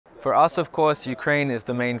For us, of course, Ukraine is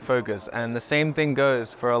the main focus, and the same thing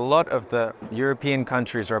goes for a lot of the European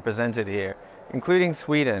countries represented here, including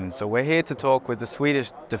Sweden. So we're here to talk with the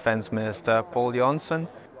Swedish Defense Minister, Jonson.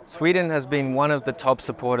 Sweden has been one of the top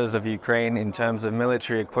supporters of Ukraine in terms of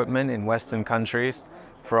military equipment in Western countries,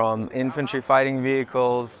 from infantry fighting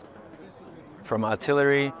vehicles, from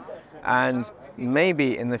artillery, and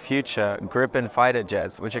maybe in the future Gripen fighter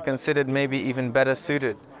jets, which are considered maybe even better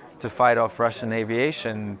suited to fight off Russian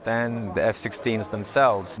aviation than the F-16s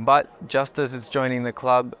themselves. But just as it's joining the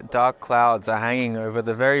club, dark clouds are hanging over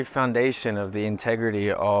the very foundation of the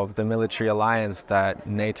integrity of the military alliance that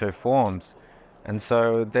NATO forms. And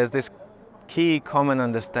so there's this key common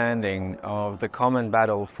understanding of the common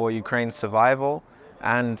battle for Ukraine's survival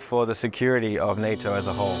and for the security of NATO as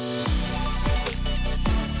a whole.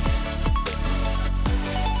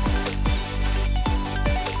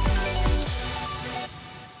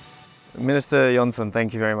 Minister Jonson,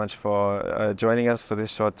 thank you very much for joining us for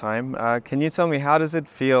this short time. Can you tell me, how does it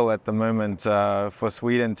feel at the moment for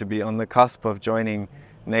Sweden to be on the cusp of joining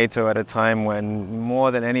NATO at a time when,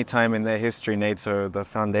 more than any time in their history, NATO, the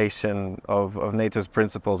foundation of NATO's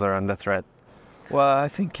principles, are under threat? Well, I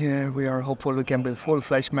think we are hopeful we can be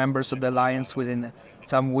full-fledged members of the alliance within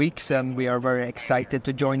some weeks, and we are very excited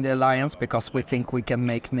to join the alliance because we think we can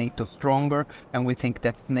make NATO stronger, and we think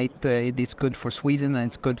that NATO, it is good for Sweden and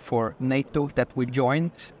it's good for NATO that we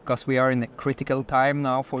join, because we are in a critical time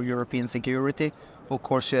now for European security. Of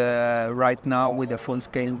course, right now with the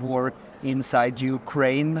full-scale war inside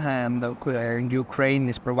Ukraine, and Ukraine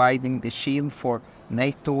is providing the shield for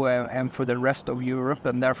NATO and for the rest of Europe,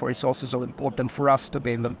 and therefore it's also so important for us to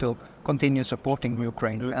be able to continue supporting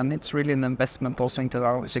Ukraine. And it's really an investment also into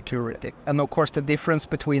our security. And of course the difference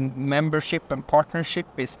between membership and partnership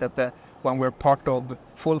is that when we're part of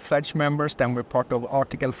full-fledged members, then we're part of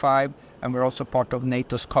Article 5, and we're also part of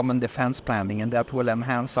NATO's common defense planning, and that will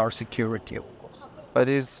enhance our security. But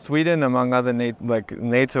is Sweden, among other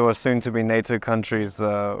NATO or soon-to-be NATO countries,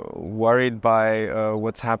 worried by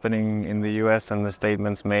what's happening in the US and the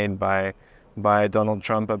statements made by Donald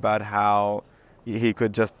Trump about how he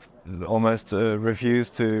could just almost refuse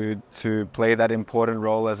to play that important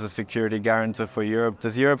role as a security guarantor for Europe?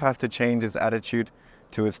 Does Europe have to change its attitude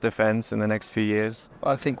to its defense in the next few years?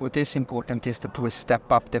 I think what is important is that we step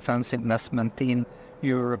up defense investment in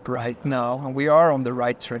Europe right now, and we are on the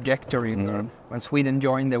right trajectory. When Sweden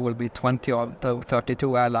joined, there will be 20 of the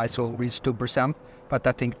 32 allies who will reach 2%, but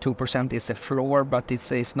I think 2% is a floor, but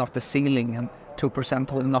it's not the ceiling, and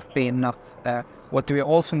 2% will not be enough. What we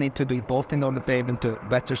also need to do, both in order to be able to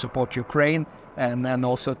better support Ukraine and then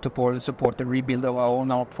also to support the rebuild of our own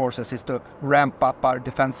armed forces, is to ramp up our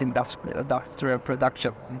defense industrial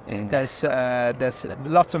production. There's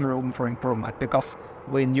lots of room for improvement, because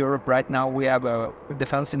in Europe right now we have a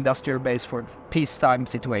defense industrial base for peacetime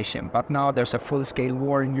situation, but now there's a full-scale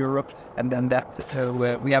war in Europe, and then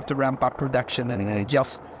we have to ramp up production and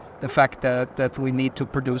adjust the fact that we need to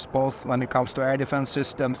produce both when it comes to air defense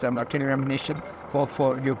systems and artillery ammunition, both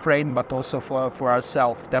for Ukraine but also for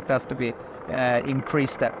ourselves. That has to be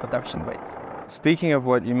increase that production rate. Speaking of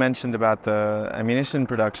what you mentioned about the ammunition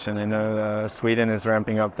production, I know Sweden is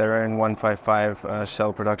ramping up their own 155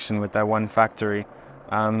 shell production with that one factory.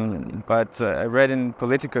 But I read in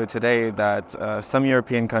Politico today that some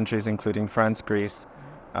European countries, including France, Greece,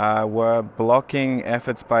 were blocking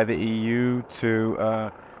efforts by the EU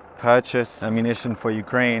to purchase ammunition for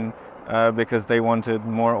Ukraine because they wanted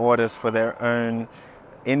more orders for their own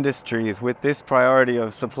industries. With this priority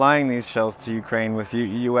of supplying these shells to Ukraine, with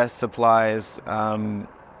US supplies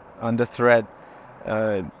under threat,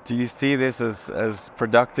 do you see this as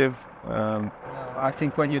productive? I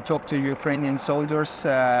think when you talk to Ukrainian soldiers,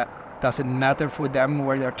 doesn't matter for them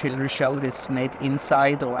where the artillery shell is made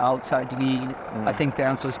inside or outside the EU. I think the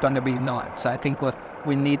answer is going to be no. So I think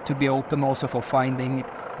we need to be open also for finding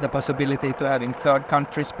the possibility to having third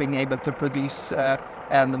countries being able to produce,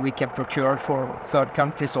 and we can procure for third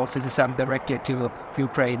countries also to send directly to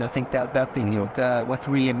Ukraine. I think that is what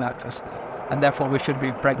really matters. And therefore we should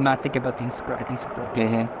be pragmatic about these approaches.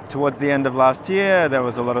 Towards the end of last year, there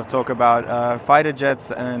was a lot of talk about fighter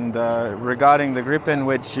jets, and regarding the Gripen,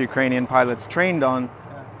 which Ukrainian pilots trained on.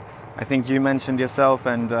 I think you mentioned yourself,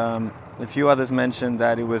 and a few others mentioned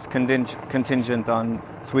that it was contingent on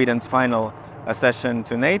Sweden's final accession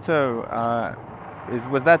to NATO.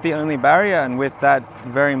 Was that the only barrier? And with that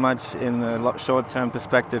very much in the short-term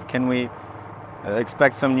perspective, can we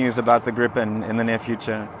expect some news about the Gripen in the near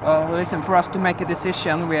future? Listen, for us to make a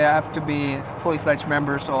decision, we have to be full-fledged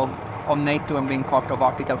members of of NATO and being part of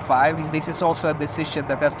Article 5. This is also a decision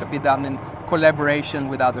that has to be done in collaboration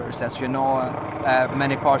with others. As you know,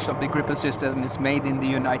 many parts of the Gripen system is made in the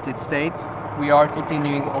United States. We are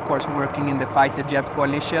continuing, of course, working in the fighter jet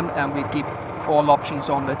coalition, and we keep all options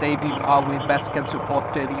on the table how we best can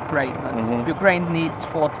support Ukraine. Ukraine needs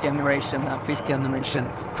 4th generation and 5th generation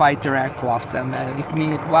fighter aircraft, and if we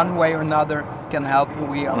one way or another can help,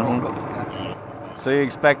 we are open to that. So you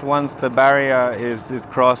expect once the barrier is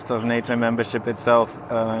crossed of NATO membership itself,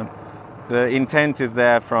 the intent is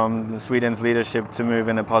there from Sweden's leadership to move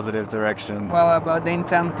in a positive direction? Well, the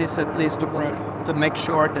intent is at least to make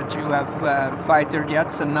sure that you have fighter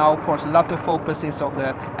jets, and now of course a lot of focus is on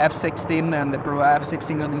the F-16 and the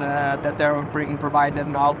F-16 that are being provided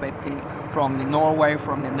now from Norway,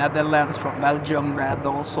 from the Netherlands, from Belgium, and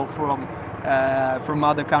also from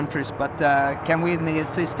other countries. But can we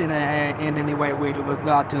assist in any way? We will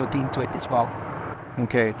glad to look into it as well.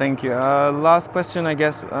 Okay, thank you. Last question, I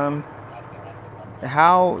guess.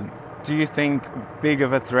 How do you think big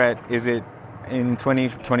of a threat is it in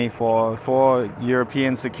 2024 for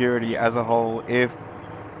European security as a whole if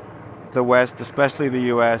the West, especially the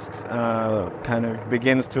US, kind of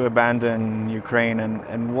begins to abandon Ukraine?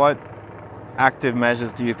 And what active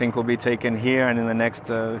measures do you think will be taken here and in the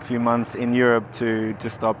next few months in Europe to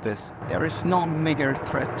stop this? There is no bigger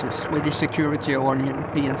threat to Swedish security or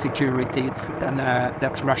European security than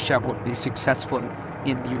that Russia would be successful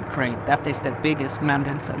in Ukraine. That is the biggest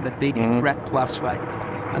menace and the biggest threat to us right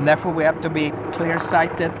now. And therefore we have to be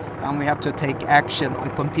clear-sighted, and we have to take action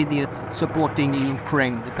and continue supporting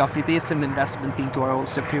Ukraine, because it is an investment into our own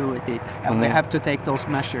security, and we have to take those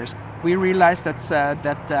measures. We realize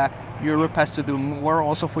that Europe has to do more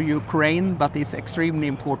also for Ukraine, but it's extremely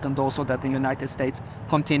important also that the United States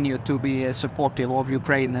continue to be supportive of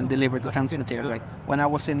Ukraine and deliver defense material. When I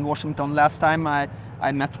was in Washington last time,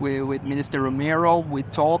 I met with Minister Romero, we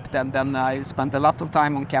talked, and then I spent a lot of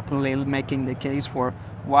time on Capitol Hill making the case for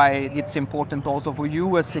why it's important also for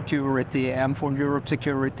US security and for Europe's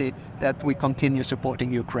security that we continue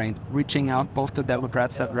supporting Ukraine, reaching out both to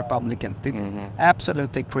Democrats and Republicans. This is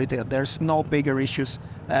absolutely critical. There's no bigger issues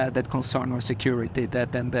that concern our security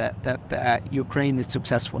than that Ukraine is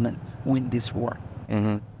successful and win this war.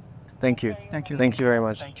 Thank you. Thank you. Thank you very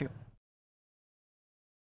much. Thank you.